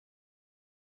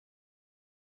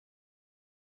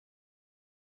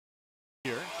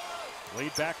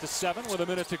Lead back to 7 with a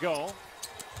minute to go.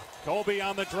 Kobe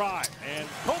on the drive, and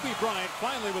Kobe Bryant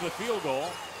finally with a field goal.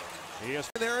 He is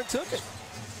there and took it.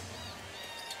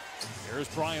 Here's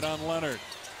Bryant on Leonard.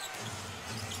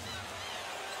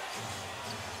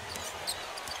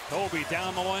 Kobe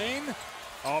down the lane.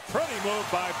 A pretty move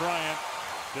by Bryant.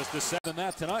 Just a set in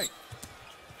that tonight.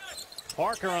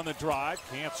 Parker on the drive,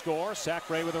 can't score.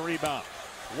 Sacre with a rebound.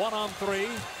 1-on-3.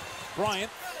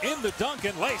 Bryant in the dunk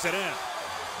and lays it in.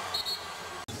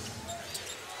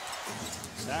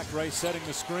 Sacre setting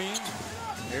the screen.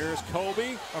 Here's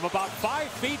Kobe from about 5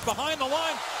 feet behind the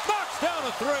line. Knocks down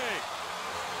a 3.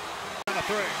 And a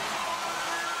 3.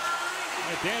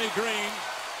 And Danny Green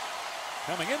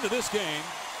coming into this game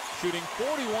shooting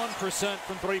 41%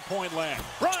 from three-point land.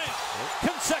 Bryant,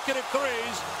 consecutive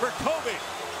threes for Kobe.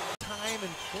 Time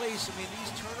and place. I mean,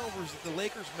 these turnovers that the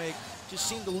Lakers make just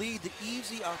seem to lead to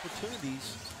easy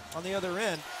opportunities on the other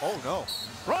end. Oh, no.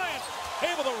 Bryant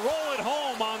able to roll it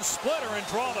home on splitter and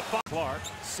draw the foul. Clark,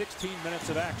 16 minutes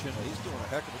of action. He's doing a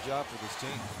heck of a job for this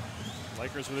team.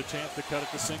 Lakers with a chance to cut it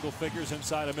to single figures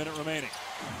inside a minute remaining.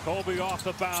 Kobe off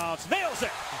the bounce, nails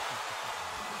it.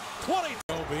 20.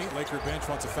 Kobe, Laker bench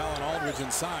wants a foul on Aldridge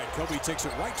inside. Kobe takes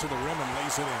it right to the rim and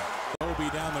lays it in. Kobe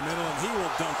down the middle, and he will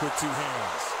dunk with 2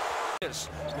 hands.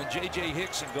 When J.J.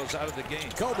 Hickson goes out of the game.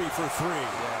 Kobe for 3.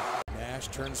 Yeah. Nash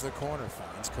turns the corner,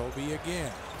 finds Kobe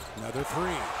again. Another 3.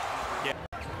 Yeah.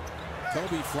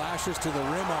 Kobe flashes to the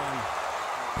rim on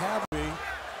Pavley.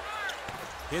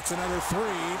 Hits another 3.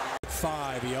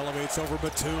 5. He elevates over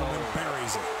Batum and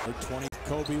buries it. 20.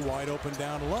 Kobe wide open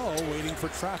down low, waiting for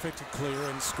traffic to clear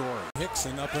and scoring.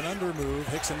 Hickson up and under move.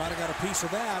 Hickson might have got a piece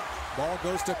of that. Ball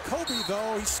goes to Kobe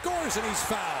though. He scores and he's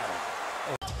fouled.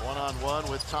 One-on-one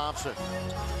with Thompson.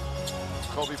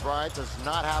 Kobe Bryant does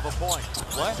not have a point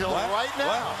until right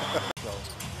now.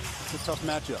 It's a tough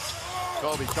matchup.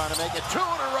 Kobe trying to make it 2 in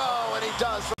a row, and he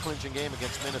does. Clinching game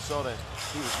against Minnesota.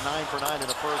 He was 9 for 9 in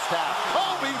the first half.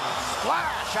 Kobe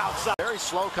splash outside. Very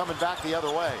slow coming back the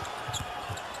other way.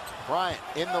 Bryant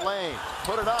in the lane,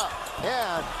 put it up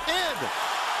and in.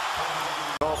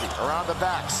 Kobe around the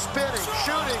back, spinning,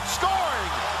 shooting,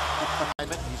 scoring.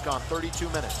 He's gone 32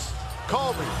 minutes.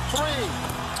 Kobe, 3,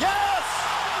 yes!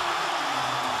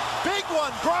 Big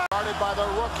one, guarded by the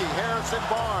rookie, Harrison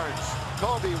Barnes.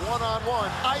 Kobe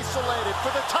one-on-one, isolated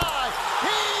for the tie.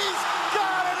 He's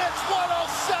got it, it's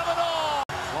 107 all.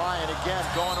 Bryant again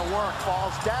going to work,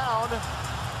 falls down.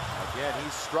 Again,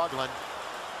 he's struggling.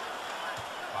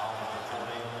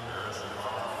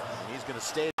 He's going to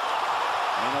stay.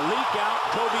 And a leak out,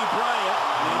 Kobe Bryant,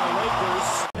 and the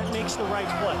Lakers. That makes the right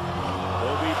play.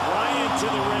 Kobe Bryant to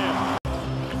the rim.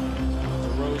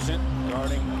 DeRozan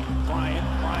guarding Bryant.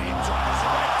 Bryant drives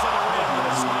right to the rim with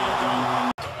a slam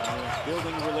dunk.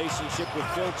 Building a relationship with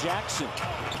Phil Jackson.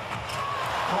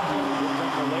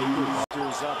 The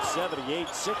Lakers up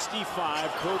 78-65.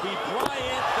 Kobe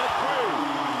Bryant, the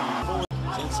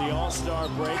 3. Since the All-Star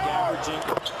break, averaging 18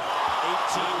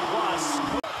 plus.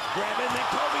 Grab it, then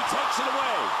Kobe takes it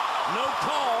away. No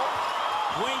call.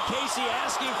 Dwayne Casey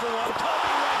asking for one.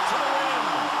 Kobe right to the rim.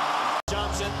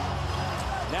 Johnson.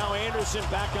 Now Anderson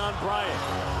back on Bryant.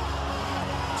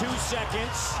 2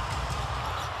 seconds.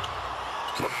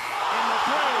 And the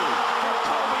 3 for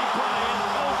Kobe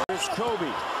Bryant. There's Kobe.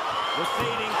 The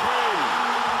fading curve.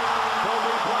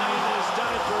 Kobe Bryant has done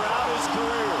it throughout his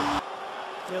career.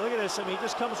 Yeah, look at this. I mean, he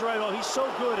just comes right off. He's so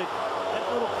good at that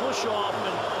little push off,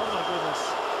 and oh my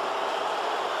goodness.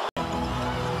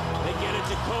 They get it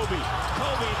to Kobe.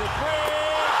 Kobe, the 3.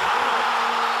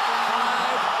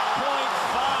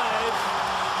 5.5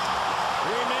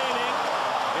 remaining,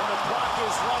 and the clock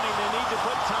is running. They need to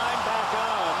put time back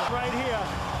on. Right here,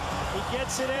 he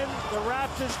gets it in. The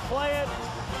Raptors play it,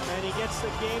 and he gets the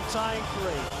game-tying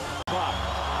 3. Clock.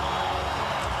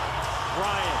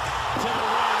 Bryant to the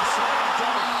rim, slam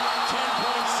dunk.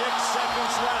 10.6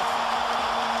 seconds left.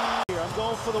 Here, I'm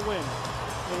going for the win.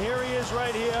 And here he is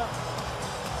right here.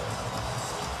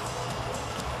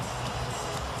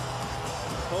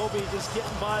 Kobe just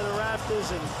getting by the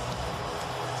Raptors and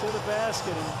to the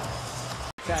basket. And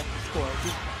Attack score.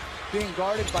 He's being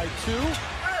guarded by 2.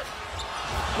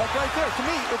 Like right there, to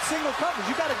me, it's single coverage.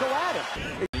 You got to go at it.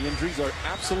 The injuries are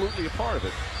absolutely a part of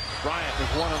it. Bryant is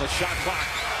 1 on the shot clock.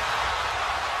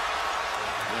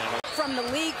 From the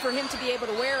league for him to be able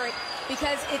to wear it,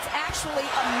 because it's actually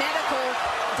a medical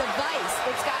device.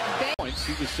 It's got points.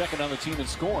 He was 2nd on the team in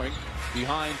scoring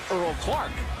behind Earl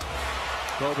Clark.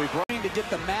 Kobe Bryant to get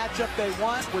the matchup they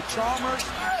want with Chalmers.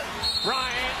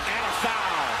 Bryant and a foul.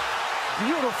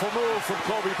 Beautiful move from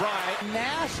Kobe Bryant.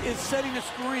 Nash is setting a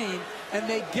screen, and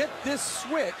they get this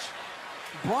switch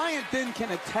Bryant then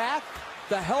can attack.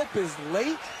 The help is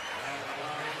late.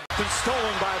 Been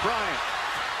stolen by Bryant.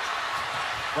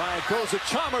 Bryant goes to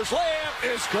Chalmers. Layup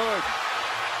is good.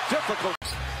 Difficult.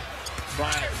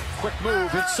 Bryant, quick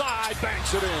move inside,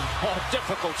 banks it in. Oh,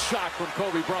 difficult shot from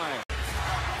Kobe Bryant.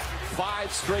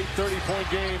 5 straight 30-point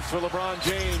games for LeBron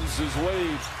James as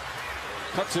Wade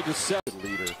cuts it to 7.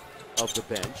 Leader of the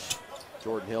bench,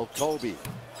 Jordan Hill. Kobe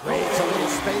creates a little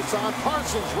space on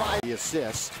Parsons. Right, the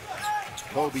assist.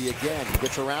 Kobe again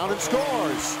gets around and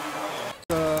scores.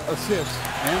 Assist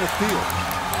and a steal.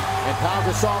 And Pau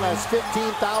Gasol has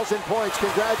 15,000 points.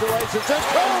 Congratulations. And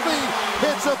Kobe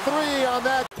hits a 3 on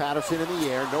that. Patterson in the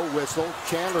air, no whistle.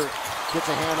 Chandler gets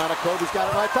a hand on it. Kobe's got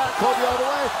it right back. Kobe all the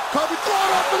way. Kobe throw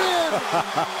it up and in.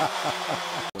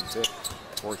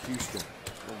 For Houston.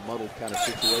 A muddled kind of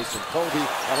situation. Kobe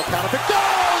on the count. If it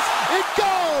goes! It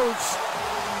goes!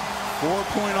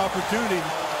 4-point opportunity.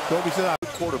 Kobe said,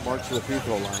 quarter march to the free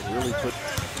throw line. Really put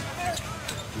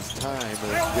his time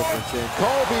and difference in.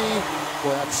 Kobe!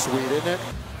 Boy, that's sweet, isn't it?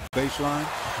 baseline.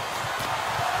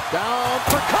 Down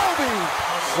for Kobe!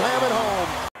 Slam it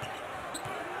home.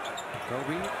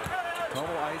 Kobe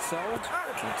ISO.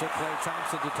 And took Klay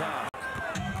Thompson to town.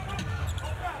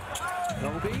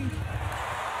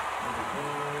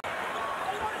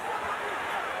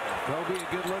 Kobe, a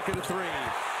good look at a 3.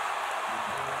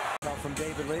 From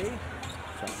David Lee.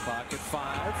 Shot clock at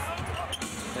 5.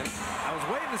 And I was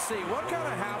waiting to see what kind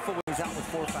of half of was out with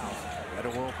 4 fouls. Meta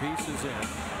World Peace is in.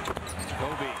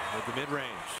 Kobe with the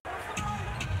mid-range.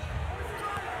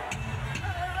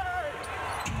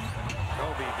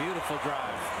 Kobe, beautiful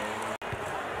drive.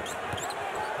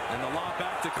 And the lob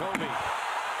back to Kobe.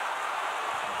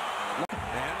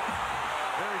 And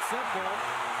very simple.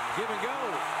 Give and go.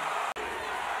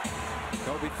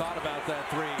 Kobe thought about that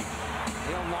 3.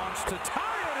 He'll launch to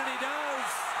tie it, and he does.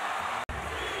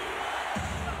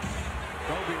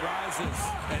 Kobe rises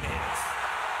and hits.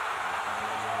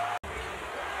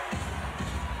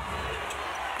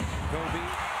 Kobe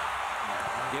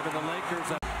giving the Lakers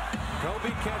a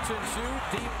Kobe catch and shoot,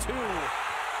 deep 2.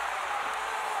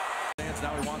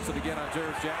 Now he wants it again on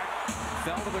Jared Jack.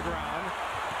 Fell to the ground.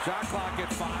 Shot clock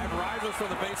at 5. Rises from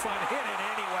the baseline. Hit it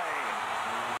anyway.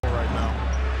 Right now.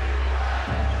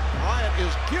 Bryant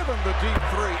is given the deep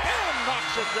 3 and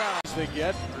knocks it down. They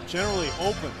get are generally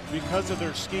open because of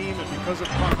their scheme and because of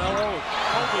Carmelo.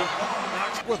 Kobe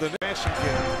knocks With an action game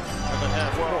at the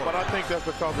half court. But I think that's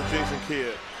because of Jason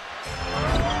Kidd.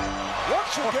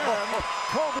 Once again,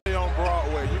 Kobe on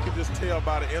Broadway. You can just tell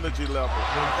by the energy level.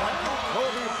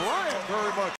 Kobe Bryant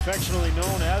very much affectionately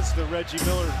known as the Reggie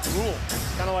Miller rule.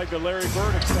 Kind of like the Larry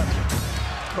Bird exception.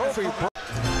 Kobe Bryant.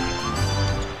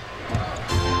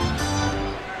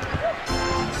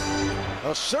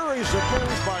 A series of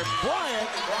moves by Bryant.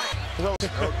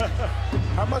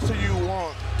 How much do you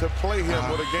want to play him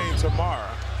with a game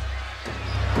tomorrow?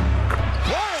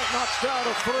 Bryant knocks down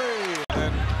a 3.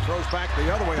 And throws back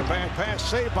the other way. A bad pass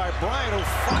saved by Bryant, who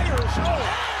fires. Oh,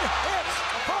 and hits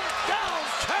from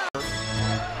downtown.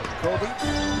 Kobe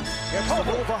gets the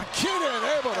move on Keenan,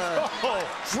 able to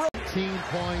 15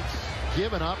 points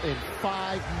given up in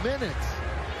 5 minutes.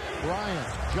 Bryant,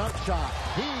 jump shot.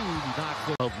 He knocks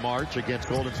it of March against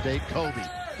Golden State. Kobe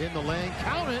in the lane,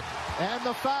 count it, and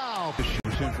the foul.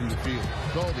 From the field.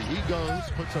 Kobe, he goes,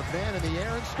 puts a man in the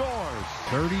air and scores.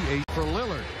 38 for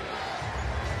Lillard.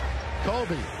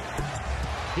 Kobe,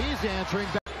 he's answering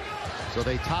back. So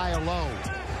they tie a low.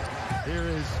 Here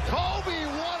is Kobe,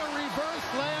 what a reverse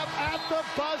layup at the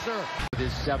buzzer. With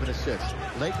his 7 assists.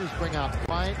 Lakers bring out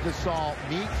Bryant, Gasol,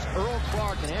 Meeks, Earl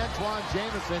Clark, and Antoine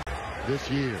Jamison this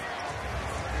year.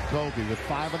 Kobe with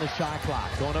 5 on the shot clock,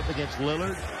 going up against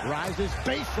Lillard, rises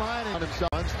baseline and himself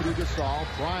runs through Gasol.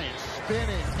 Bryant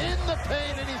spinning in the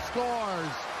paint and he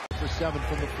scores for 7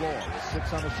 from the floor.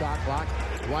 6 on the shot clock.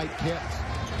 White kicks.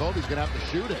 Kobe's gonna have to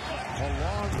shoot it. A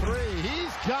long 3.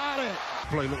 He's got it.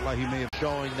 play looked like he may have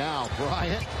showing now.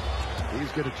 Bryant.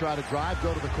 He's going to try to drive,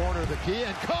 go to the corner of the key,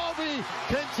 and Kobe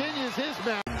continues his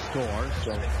match score.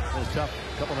 So a tough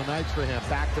couple of nights for him,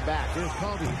 back to back. Here's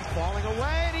Kobe falling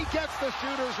away, and he gets the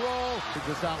shooter's roll.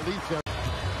 This outleaps him.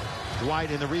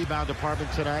 Dwight in the rebound department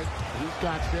tonight. He's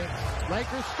got 6.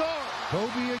 Lakers score.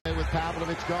 Kobe with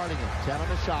Pavlovich guarding him. 10 on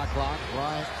the shot clock.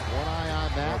 Bryant, one eye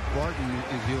on that. Barton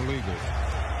is illegal.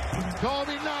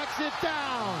 Kobe knocks it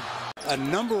down. A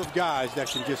number of guys that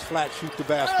can just flat shoot the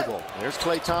basketball. There's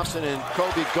Klay Thompson and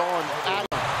Kobe going at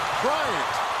him. Bryant,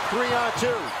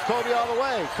 3-on-2. Kobe all the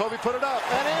way. Kobe put it up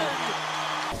and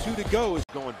in. 2 to go.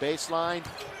 Going baseline.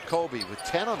 Kobe with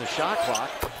 10 on the shot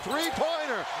clock.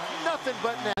 3-pointer. Nothing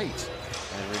but net.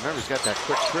 And Remember, he's got that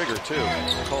quick trigger, too.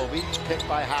 Kobe, picked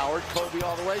by Howard. Kobe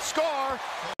all the way. Score!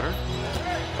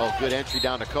 Oh, good entry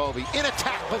down to Kobe. In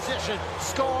attack position.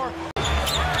 Score!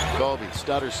 Kobe,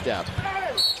 stutter step.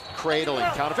 Cradling.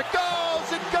 Counterfeit.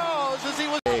 Goes! It goes! As he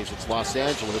was... It's Los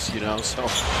Angeles, you know, so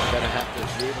you're going to have to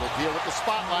be able to deal with the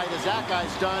spotlight as that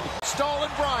guy's done. Stolen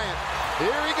Bryant.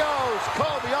 Here he goes.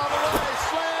 Kobe all the way.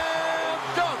 Slam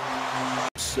dunk!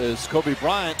 As Kobe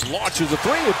Bryant launches a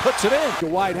three and puts it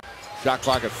in. Wide shot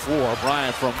clock at 4.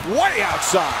 Bryant from way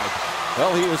outside.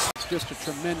 Well, he is Just a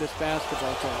tremendous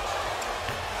basketball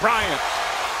coach. Bryant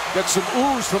gets some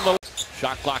ooze from the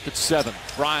shot clock at 7.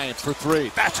 Bryant for 3.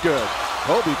 That's good.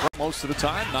 Kobe most of the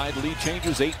time. 9 lead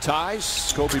changes, 8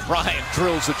 ties. Kobe Bryant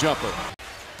drills a jumper.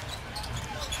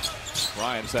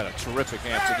 Bryant's had a terrific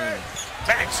afternoon.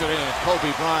 Banks it in.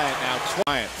 Kobe Bryant now.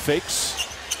 Bryant fakes.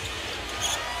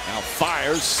 Now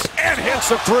fires and hits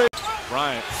a 3.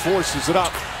 Bryant forces it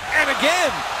up. And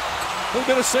again. Who's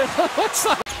going to say what's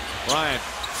up? Bryant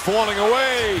falling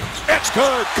away. It's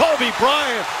good. Kobe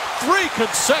Bryant. 3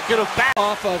 consecutive back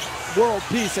Off of world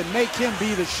peace and make him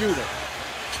be the shooter.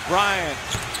 Bryant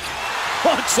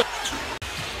wants it.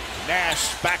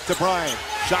 Nash back to Bryant.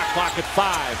 Shot clock at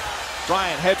 5.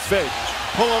 Bryant head fake.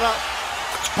 Pulling up.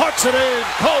 Puts it in.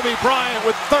 Kobe Bryant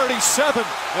with 37.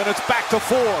 And it's back to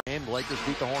 4. The Lakers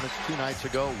beat the Hornets 2 nights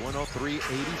ago,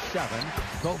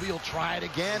 103-87. Kobe will try it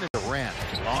again. Durant,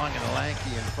 long and lanky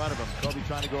in front of him. Kobe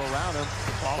trying to go around him.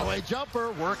 All-the-way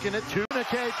jumper, working it to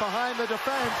Communicate behind the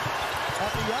defense.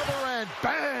 At the other end,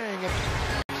 bang!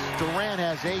 Durant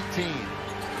has 18.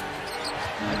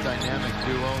 That dynamic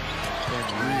duo can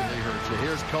really hurt you.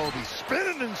 Here's Kobe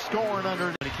spinning and scoring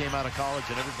underneath. He came out of college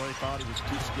and everybody thought he was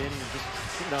too skinny and just,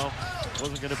 you know,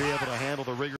 wasn't going to be able to handle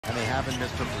the rigor. And they haven't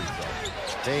missed a free throw.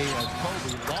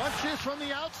 Kobe launches from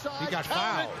the outside. He got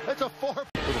fouled. It's a 4.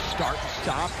 Little start and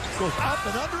stop. Goes up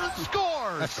and under and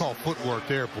scores. That's called footwork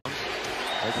there.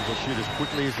 Lakers will shoot as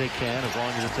quickly as they can as long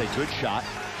as it's a good shot.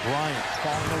 Bryant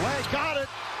falling away. Got it.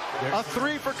 A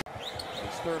 3 for...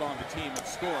 He's 3rd on the team in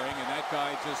scoring, and that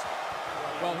guy just,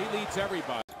 well, he leads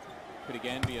everybody. Could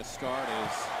again be a start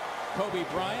as Kobe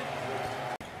Bryant.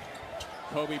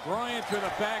 Kobe Bryant to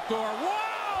the back door.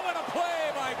 Wow, what a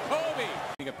play by Kobe.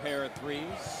 A pair of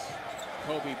 3s.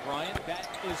 Kobe Bryant, that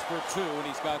is for 2, and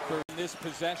he's got 3rd in this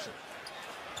possession.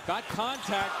 Got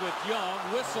contact with Young,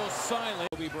 whistle silent.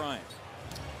 Kobe Bryant.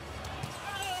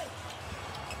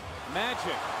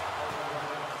 Magic.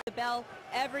 The bell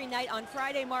every night. On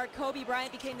Friday, Mark, Kobe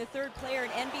Bryant became the 3rd player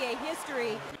in NBA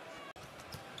history.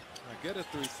 I get a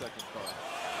 3-second call.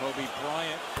 Kobe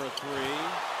Bryant for 3.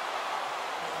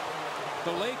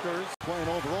 The Lakers playing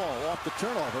overall off the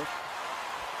turnover.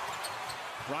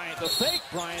 Bryant the fake.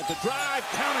 Bryant the drive.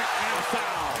 Count it and a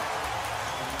foul.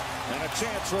 And a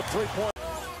chance for a 3-point.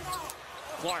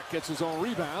 Clark gets his own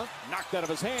rebound. Knocked out of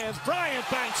his hands. Bryant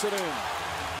banks it in.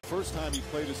 First time he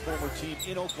played his former team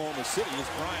in Oklahoma City is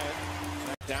Bryant.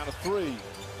 Down to 3.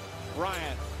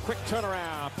 Bryant, quick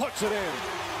turnaround, puts it in.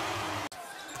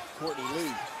 Courtney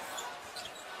Lee.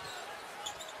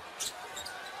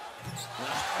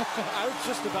 I was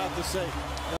just about to say.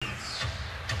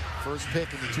 First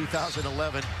pick in the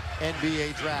 2011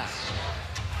 NBA Draft.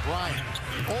 Bryant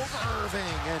over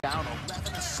Irving and down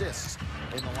 11 assists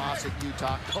in the loss at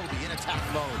Utah. Kobe in attack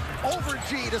mode. Over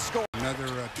G to score. Another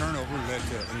turnover led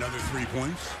to another 3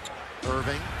 points.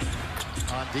 Irving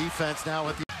on defense now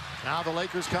with the... Now the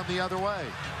Lakers come the other way.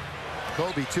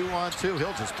 Kobe 2-on-2.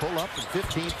 He'll just pull up from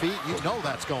 15 feet. You know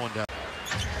that's going down.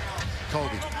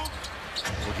 Kobe.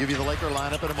 We'll give you the Laker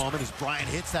lineup in a moment as Bryant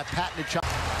hits that patented shot.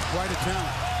 Quite a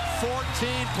talent.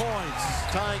 14 points.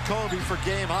 Tying Kobe for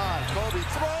game high. Kobe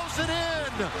throws it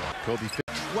in. Kobe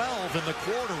 12 in the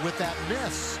quarter with that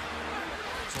miss.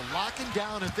 So locking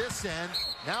down at this end.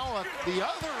 Now at the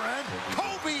other end,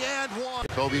 Kobe and 1.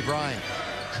 Kobe Bryant.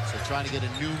 So trying to get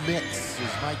a new mix is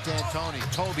Mike D'Antoni.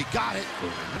 Kobe got it.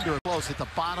 Under close at the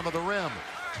bottom of the rim.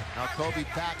 Now Kobe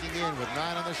backing in with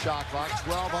 9 on the shot clock,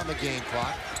 12 on the game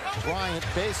clock. Bryant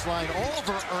baseline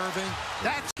over Irving.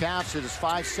 That's captured his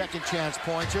 5-second chance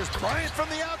points. Here's Bryant from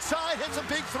the outside, hits a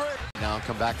big 3. Now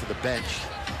come back to the bench.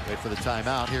 Wait for the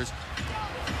timeout. Here's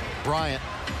Bryant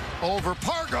over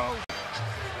Pargo.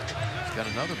 He's got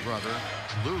another brother,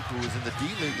 Luke, who was in the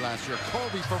D-League last year.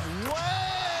 Kobe from way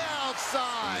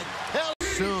outside. Hell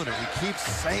soon, and he keeps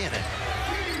saying it.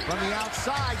 From the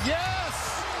outside,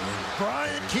 yes!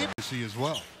 Bryant keeps... See as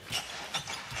well.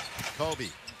 Kobe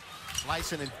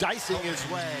slicing and dicing his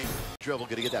way. Dribble,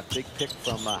 gonna get that big pick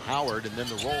from Howard, and then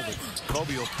the roll that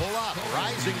Kobe will pull up,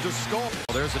 rising to score.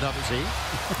 Well, there's another Z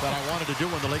that I wanted to do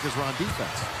when the Lakers were on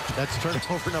defense. That's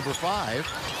turnover number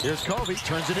 5. Here's Kobe,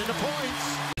 turns it into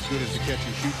points. good as a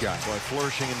catch-and-shoot guy. Boy,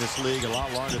 flourishing in this league a lot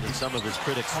longer than some of his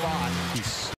critics thought.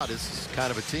 This is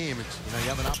kind of a team. It's, you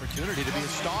have an opportunity to be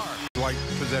a star. White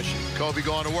possession. Kobe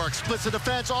going to work, splits the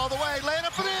defense all the way, laying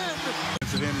up and in.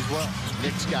 It's it in as well.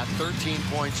 Knicks got 13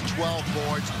 points, 12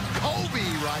 boards. Kobe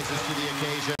rises to the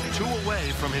occasion. 2 away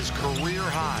from his career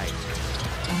high.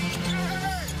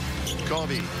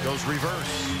 Kobe goes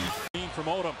reverse. From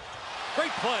Odom.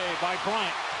 Great play by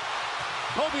Bryant.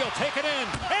 Kobe will take it in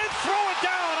and throw it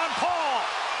down on Paul.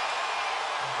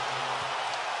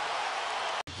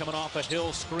 Coming off a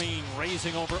Hill screen,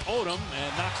 raising over Odom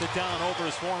and knocks it down over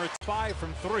his former 5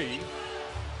 from 3.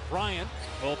 Bryant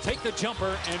will take the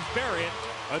jumper and bury it.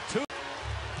 A 2.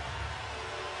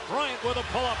 Bryant with a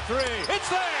pull-up 3. It's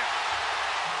there.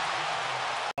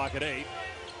 Clock at 8.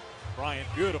 Bryant,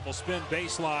 beautiful spin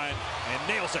baseline and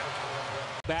nails it.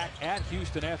 Back at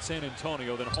Houston, at San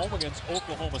Antonio, then home against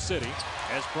Oklahoma City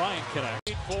as Bryant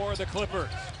connects for the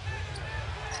Clippers.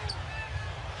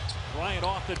 Bryant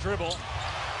off the dribble,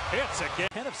 hits again.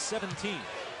 10 of 17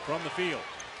 from the field.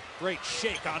 Great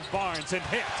shake on Barnes and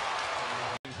hit.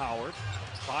 Howard,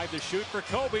 5 to shoot for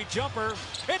Kobe, jumper,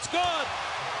 it's good.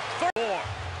 4.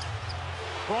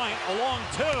 Bryant along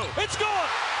 2, it's good.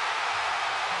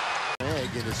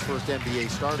 In his first NBA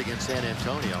start against San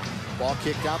Antonio. Ball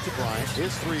kicked out to Bryant.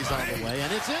 His 3's on the way,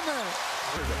 and it's in there.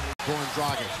 Goran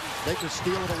Dragic. Lakers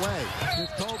steal it away. Here's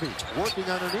Kobe working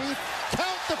underneath.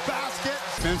 Count the basket.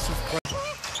 Defensive play.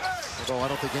 Although I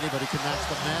don't think anybody can match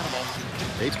the manimal.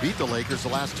 They beat the Lakers the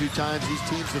last 2 times these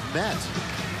teams have met.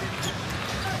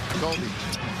 Kobe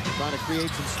trying to create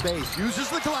some space. Uses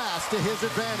the glass to his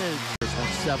advantage. There's won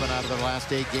 7 out of their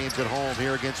last 8 games at home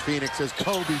here against Phoenix as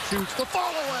Kobe shoots the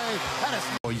fall away.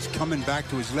 He's coming back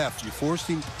to his left. You forced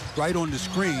him right on the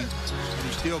screen, and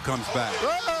he still comes back.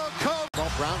 Oh, Kobe.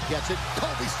 Well, Brown gets it.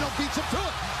 Kobe still beats him to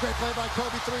it. Great play by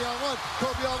Kobe, 3-on-1.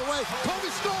 Kobe all the way.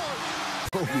 Kobe scores.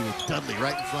 Kobe with Dudley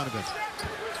right in front of him.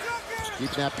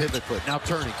 Keeping that pivot foot. Now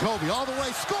turning. Kobe all the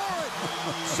way. Scoring.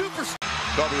 Super.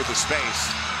 Kobe with the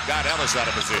space. Got Ellis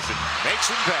out of position. Makes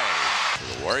him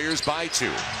pay. The Warriors by 2.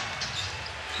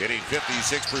 Hitting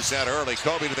 56% early.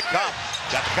 Kobe to the cup.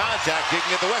 Got the contact,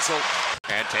 kicking at the whistle.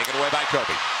 And taken away by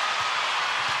Kobe.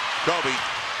 Kobe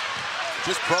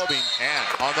just probing. And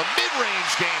on the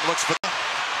mid-range game looks for...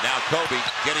 Now Kobe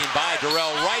getting by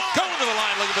Darrell Wright. Going to the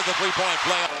line looking for the 3-point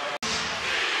play.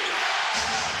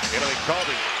 Italy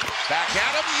Kobe. Back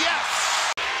at him.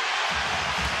 Yes!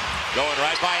 Going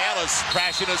right by Ellis.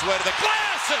 Crashing his way to the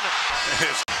glass. And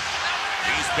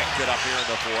he's picked it up here in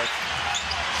the 4th.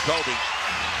 Kobe.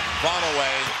 Gone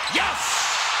away. Yes!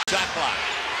 Shot clock.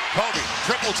 Kobe.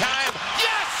 Triple time.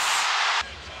 Yes!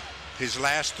 His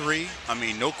last 3, I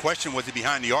mean, no question was he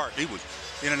behind the arc. He was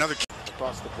in another...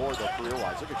 Across the board, though,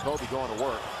 career-wise. Look at Kobe going to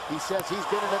work. He says he's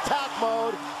been in attack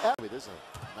mode. This is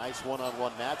a nice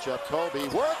one-on-one matchup. Kobe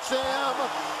works him.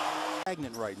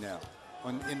 Stagnant right now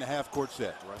in the half-court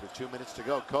set. We're under 2 minutes to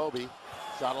go. Kobe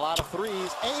shot a lot of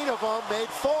 3s. 8 of them, made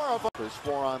 4 of them. There's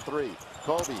 4-on-3.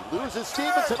 Kobe loses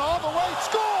Stevenson all the way,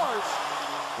 scores!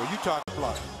 Well, you talk a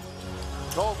lot.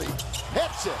 Kobe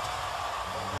hits it.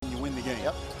 You win the game.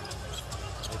 Yep.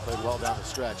 They played well down the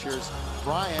stretch. Here's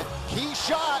Bryant. Key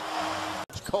shot.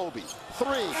 Kobe. 3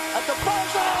 at the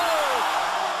buzzer.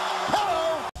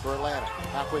 Hello for Atlanta.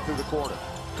 Halfway through the quarter.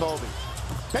 Kobe.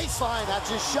 Baseline. That's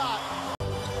his shot.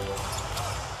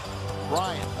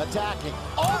 Bryant attacking.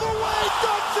 All the way.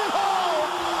 Dumps it home.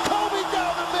 Kobe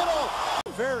down the middle.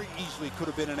 Very easily could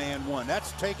have been an and 1.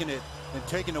 That's taking it and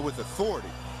taking it with authority.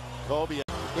 Kobe.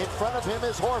 In front of him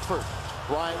is Horford.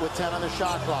 Bryant with 10 on the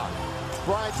shot clock.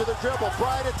 Bryant to the dribble.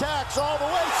 Bryant attacks all the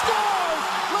way. Scores!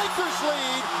 Lakers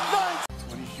lead. 9.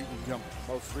 When he's shooting jump.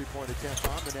 Most 3-point attempts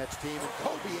on the Nets team. And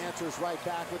Kobe answers right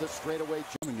back with a straightaway.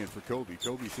 Coming in for Kobe.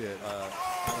 Kobe said, I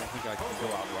don't think I can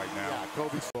go out right now. Yeah,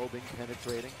 Kobe's probing,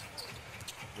 penetrating.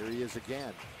 Here he is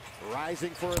again.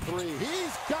 Rising for a 3.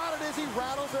 He's got it as he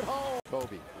rattles it home.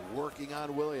 Kobe working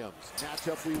on Williams.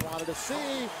 Matchup we wanted to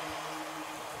see.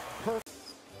 Perfect.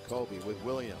 Kobe with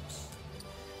Williams.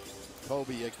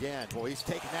 Kobe again. Boy, he's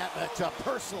taking that matchup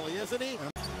personally, isn't he?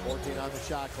 14 on the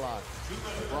shot clock.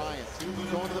 Bryant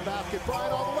going to the basket.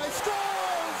 Bryant all the way.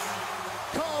 Scores!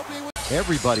 Kobe with...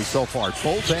 Everybody so far,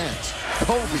 both ends.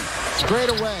 Kobe straight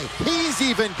away. He's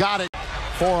even got it.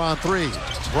 4-on-3.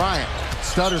 Bryant,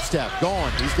 stutter step,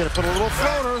 going. He's going to put a little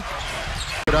floater.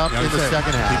 It up in the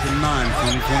second half. Keep in mind,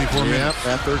 24 minutes.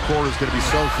 That third quarter is going to be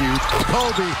so huge.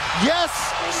 Kobe, yes,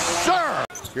 sir!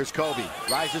 Here's Kobe,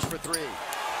 rises for 3.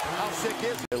 How sick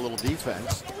is he? A little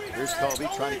defense. Here's Kobe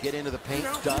trying to get into the paint.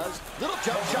 Does. Little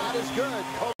jump shot is good.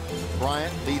 Kobe.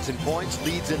 Bryant leads in points,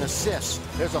 leads in assists.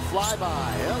 There's a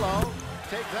flyby. Hello.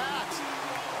 take that.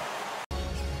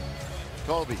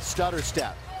 Kobe, stutter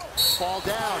step. Fall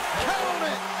down. Count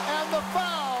it! And the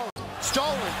foul.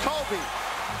 Stolen. Kobe.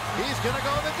 He's going to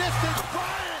go the distance.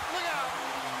 Bryant, look out.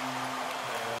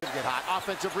 Get hot.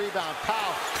 Offensive rebound.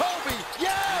 Powell. Kobe.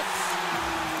 Yes!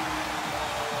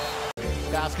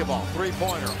 Basketball.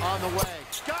 Three-pointer on the way.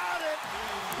 Got it.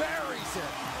 Buries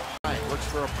it. Bryant looks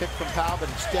for a pick from Powell, but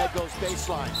instead goes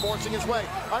baseline. Forcing his way.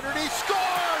 Underneath.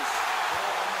 Scores!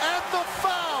 And the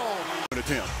foul.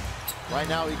 Right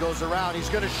now he goes around. He's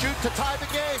going to shoot to tie the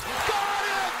game. Got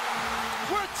it!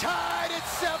 We're tied at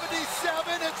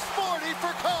 77. It's 40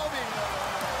 for Kobe.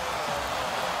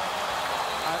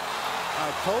 I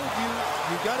told you,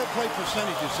 you got to play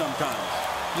percentages sometimes.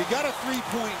 You got a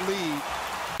three-point lead.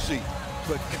 See,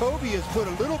 but Kobe has put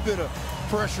a little bit of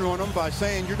pressure on him by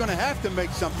saying you're going to have to make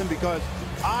something because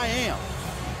I am.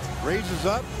 Raises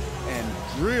up and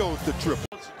drills the triple.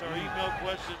 Our email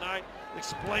question tonight.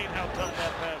 Explain how tough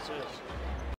that pass is.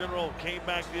 General came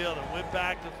back the other, went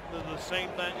back to the same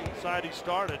side he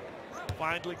started.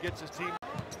 Finally gets his team.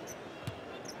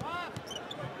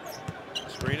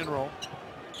 Screen and roll.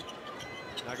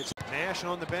 Nuggets. Nash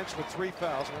on the bench with 3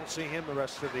 fouls. Won't see him the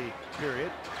rest of the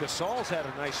period. Gasol's had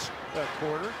a nice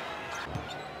quarter.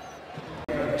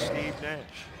 Steve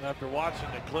Nash. After watching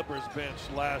the Clippers bench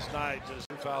last night, just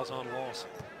 2 fouls on Lawson.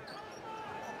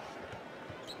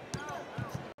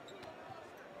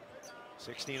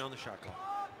 16 on the shot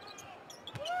clock.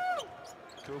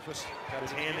 Kufus got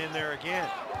his hand in there again.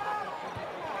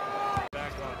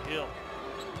 Back on Hill.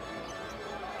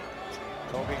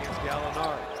 Kobe against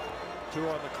Gallinari. 2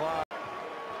 on the clock.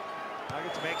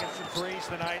 Nuggets making some threes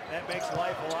tonight. That makes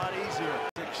life a lot easier.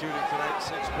 6 shooting tonight,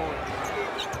 6 points.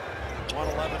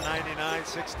 111.99,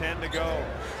 6:10 to go.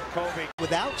 Kobe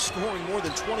without scoring more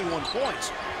than 21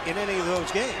 points in any of those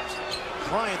games.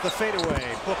 Bryant the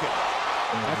fadeaway. Book it.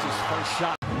 That's his first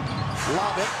shot.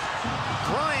 Lob it.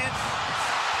 Bryant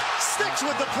sticks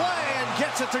with the play and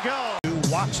gets it to go.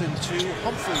 Watson 2,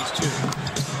 Humphries 2.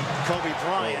 Kobe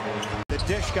Bryant. The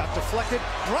dish got deflected.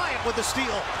 Bryant with the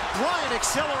steal. Bryant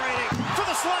accelerating for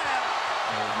the slam.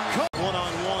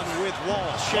 One-on-one with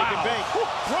Wall. Shake and bake.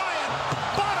 Bryant,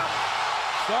 bottom.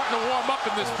 Starting to warm up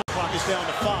in this. Clock is down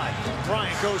to 5.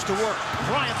 Bryant goes to work.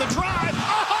 Bryant the drive.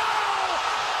 Oh!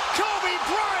 Kobe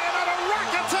Bryant on a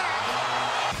rack attack.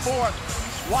 Fourth.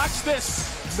 Watch this.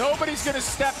 Nobody's going to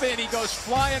step in. He goes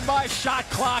flying by. Shot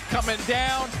clock coming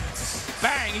down.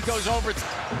 Bang. He goes over.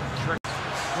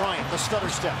 Bryant, the stutter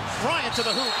step. Bryant to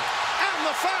the hoop. And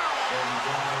the foul.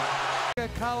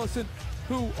 Collison,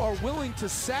 who are willing to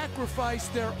sacrifice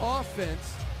their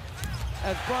offense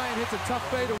as Bryant hits a tough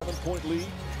fade. 7-point lead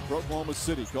for Oklahoma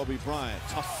City. Kobe Bryant.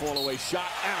 Tough fall-away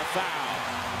shot and a foul.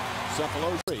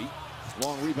 Cephalosri.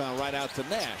 Long rebound right out to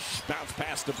Nash. Bounce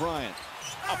pass to Bryant.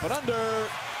 Up and under.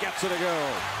 Gets it to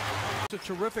go. It's a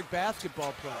terrific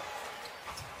basketball play.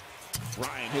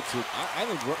 Bryant hits it. I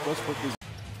think Westbrook is.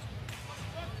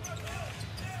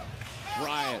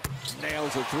 Bryant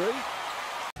nails a 3.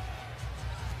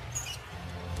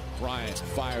 Bryant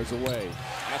fires away.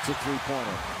 That's a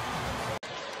 3-pointer.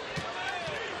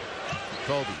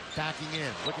 Kobe backing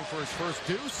in, looking for his first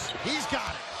deuce. He's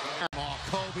got it. Oh,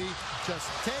 Kobe just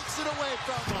takes it away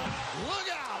from him. Look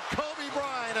out, Kobe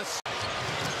Bryant.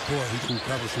 Boy, he can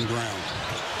cover some ground.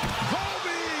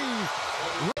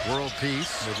 Kobe! World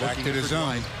peace. They're back to the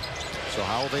zone. So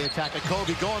how will they attack it?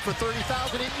 Kobe going for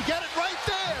 30,000. He can get it right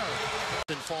there.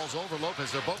 And falls over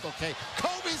Lopez. They're both okay.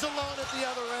 Kobe's alone at the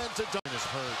other end to dunk. Is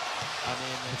hurt. I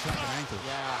mean, it's like an ankle.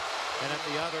 Yeah. And at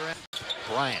the other end,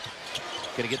 Bryant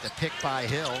gonna get the pick by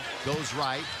Hill. Goes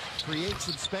right, creates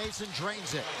some space and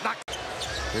drains it.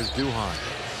 Here's Duhan.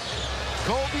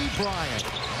 Kobe Bryant.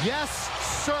 Yes,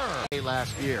 sir.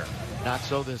 Last year, not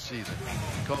so this season.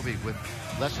 Kobe with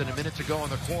less than a minute to go in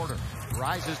the quarter.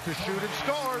 Rises to shoot and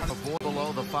scores.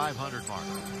 Below the 500 mark.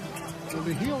 Well,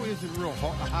 the heel isn't real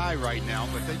high right now,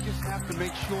 but they just have to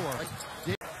make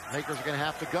sure. Lakers are going to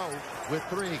have to go with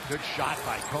 3. Good shot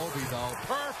by Kobe, though.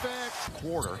 Perfect.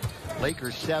 Quarter.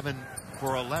 Lakers 7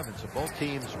 for 11. So both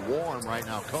teams warm right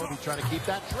now. Kobe trying to keep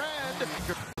that trend.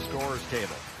 Scorers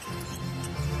table.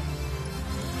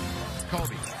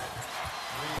 Kobe.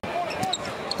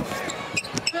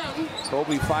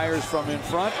 Kobe fires from in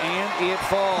front, and it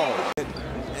falls.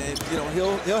 And you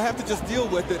know, he'll have to just deal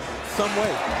with it some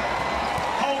way.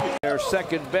 They're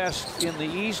second best in the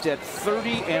East at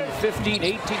 30 and 15,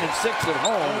 18 and 6 at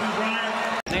home.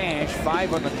 Nash,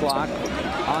 5 on the clock.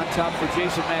 On top for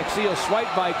Jason Maxiell.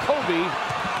 Swipe by Kobe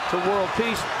to world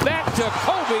peace. Back to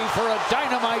Kobe for a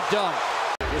dynamite dunk.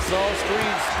 Gasol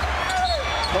screens.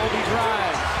 Kobe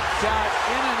drives. shot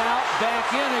in and out, back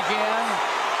in again,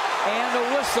 and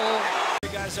a whistle. The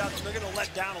guys out there, they're going to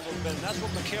let down a little bit, and that's what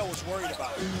McHale was worried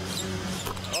about.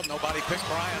 Well, nobody picked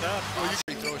Bryant up. Well, you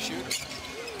can throw a shooter. He's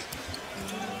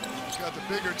got the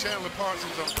bigger Chandler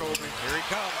Parsons on Kobe. Here he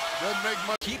comes. Doesn't make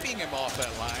much. Keeping him off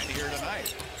that line here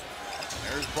tonight.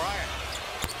 There's Bryant.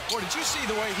 Boy, did you see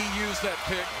the way he used that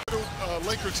pick?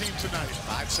 Laker team tonight.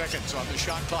 5 seconds on the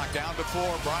shot clock, down to 4.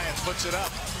 Bryant puts it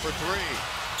up for 3.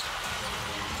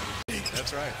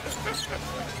 That's right.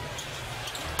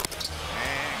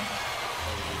 And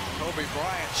Kobe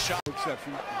Bryant shot.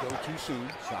 Exception, go too soon.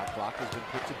 Shot clock has been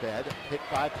put to bed. Picked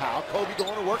by Powell. Kobe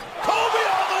going to work. Kobe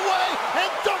all the way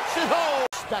and dunks it home.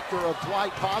 Spectre of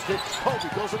Dwight positive. Kobe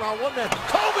goes around one man.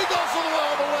 Kobe goes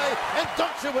all the way and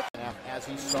dunks it with. As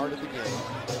he started the game,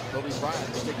 Kobe Bryant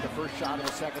will take the first shot in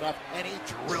the second half, and he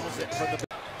drills it from the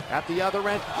at the other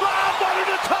end. Lob under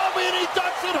to Kobe, and he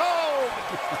dunks it home.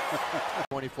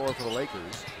 24 for the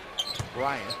Lakers.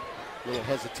 Bryant, little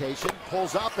hesitation,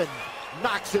 pulls up and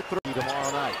knocks it through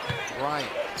tomorrow night.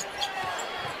 Bryant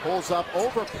pulls up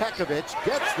over Pekovic,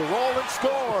 gets the roll and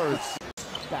scores.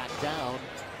 Back down,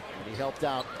 and he helped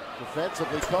out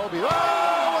defensively. Kobe, oh,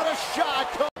 what a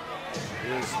shot! Kobe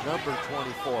is number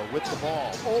 24 with the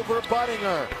ball over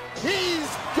Buttinger. He's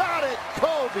got it.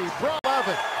 Kobe,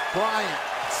 11. Bryant,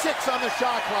 6 on the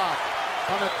shot clock.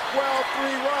 On a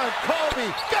 12-3 run.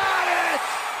 Kobe got it.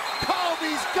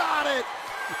 Kobe's got it.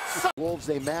 Wolves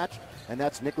they match, and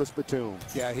that's Nicholas Batum.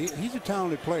 Yeah, he's a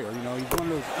talented player. You know, he's one of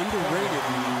those underrated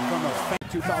from a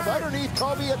 2 fouls. Underneath,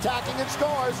 Kobe attacking and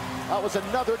scores. That was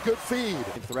another good feed.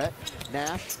 Threat.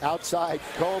 Nash outside.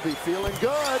 Kobe feeling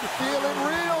good, feeling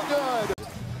real good.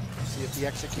 See if the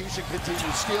execution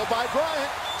continues. Steal by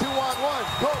Bryant. 2-on-1.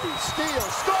 Kobe steal,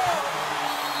 score.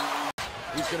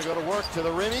 He's going to go to work to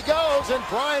the rim. He goes, and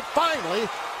Bryant finally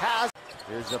has.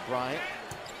 Here's a Bryant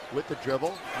with the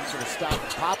dribble. He's going to stop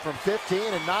the pop from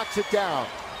 15 and knocks it down.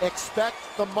 Expect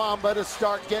the Mamba to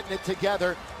start getting it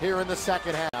together here in the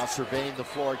second half. Now surveying the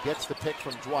floor, gets the pick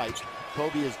from Dwight.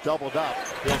 Kobe is doubled up.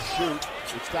 He'll shoot.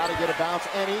 It's got to get a bounce,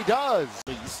 and he does.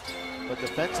 But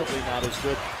defensively not as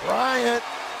good. Bryant.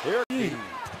 Here he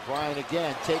Bryant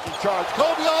again taking charge.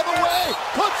 Kobe all the way.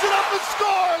 Puts it up and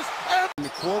scores. And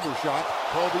the Korver shot.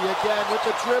 Kobe again with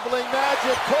the dribbling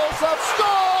magic. Pulls up,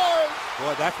 scores.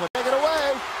 Boy, that's what. Take it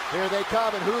away. Here they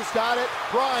come, and who's got it?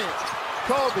 Bryant.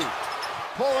 Kobe.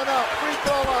 Pulling up, free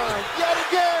throw line, yet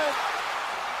again.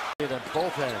 On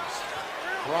both ends.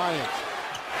 Bryant,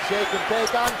 shake and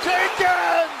bake on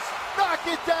Jenkins. Knock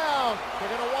it down. They're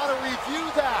going to want to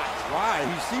review that. Why?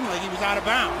 He seemed like he was out of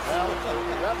bounds. Well, the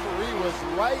referee was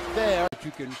right there.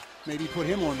 You can maybe put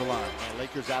him on the line. And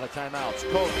Lakers out of timeouts.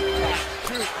 Kobe,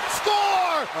 shoot,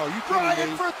 score! Oh, you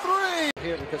Bryant for 3.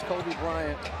 Here, because Kobe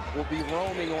Bryant will be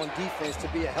roaming on defense to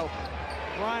be a helper.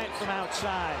 Bryant from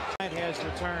outside. Bryant has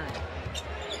returned.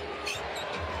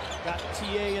 Got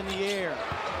TA in the air.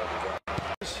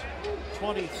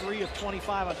 23 of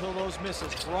 25 until those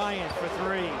misses. Bryant for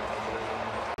 3.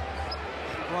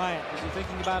 Bryant, is he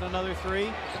thinking about another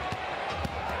 3?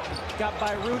 Got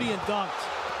by Rudy and dunked.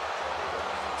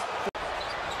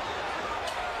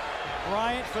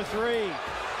 Bryant for 3.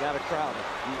 Got a crowd.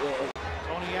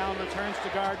 Tony Allen returns to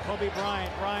guard Kobe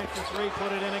Bryant. Bryant for 3,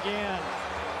 put it in again.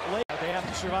 They have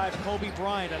to survive Kobe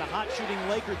Bryant and a hot shooting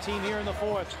Laker team here in the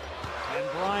 4th. And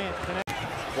Bryant connects.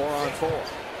 4-on-4.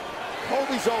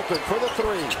 Kobe's open for the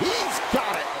 3. He's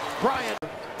got it. Bryant.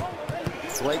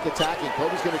 Blake attacking.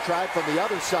 Kobe's going to try it from the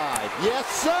other side. Yes,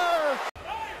 sir.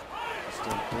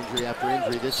 Still injury after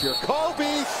injury this year.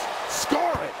 Kobe's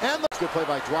score it. And the good play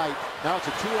by Dwight. Now it's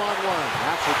a 2-on-1.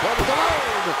 Actually, Kobe's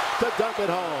alone to dunk it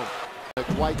home.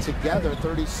 Dwight together,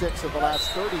 36 of the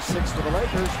last 36 for the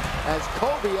Lakers, as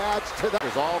Kobe adds to that.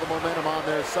 There's all the momentum on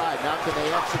their side. Now can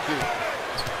they execute?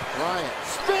 Bryant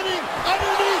spinning,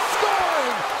 underneath,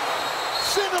 scoring!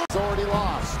 Sinner's already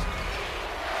lost.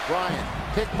 Bryant,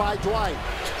 picked by Dwight.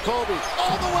 Kobe,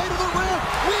 all the way to the rim.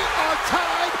 We are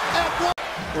tied at 1.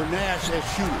 For Nash as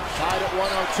shooters. Tied at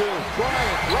 102.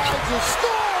 Bryant rises,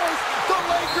 scores! The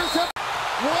Lakers have...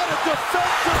 What a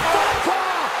defensive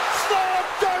foul! Slam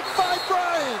dunk by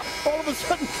Bryant! All of a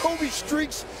sudden, Kobe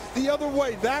streaks the other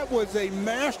way. That was a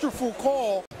masterful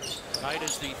call. Tonight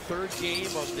is the 3rd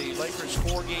game of the Lakers'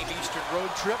 4-game Eastern road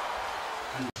trip.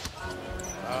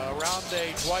 Around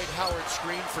a Dwight Howard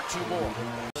screen for 2 more.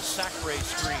 The Sacre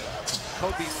screen.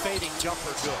 Kobe fading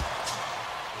jumper good.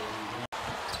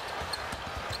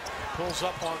 Pulls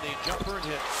up on the jumper and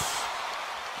hits.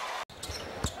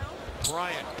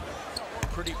 Bryant.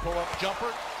 Pretty pull-up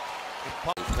jumper.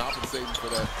 Compensating for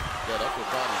that that upper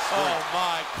body screen. Oh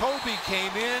my, Kobe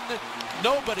came in,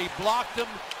 nobody blocked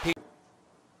him.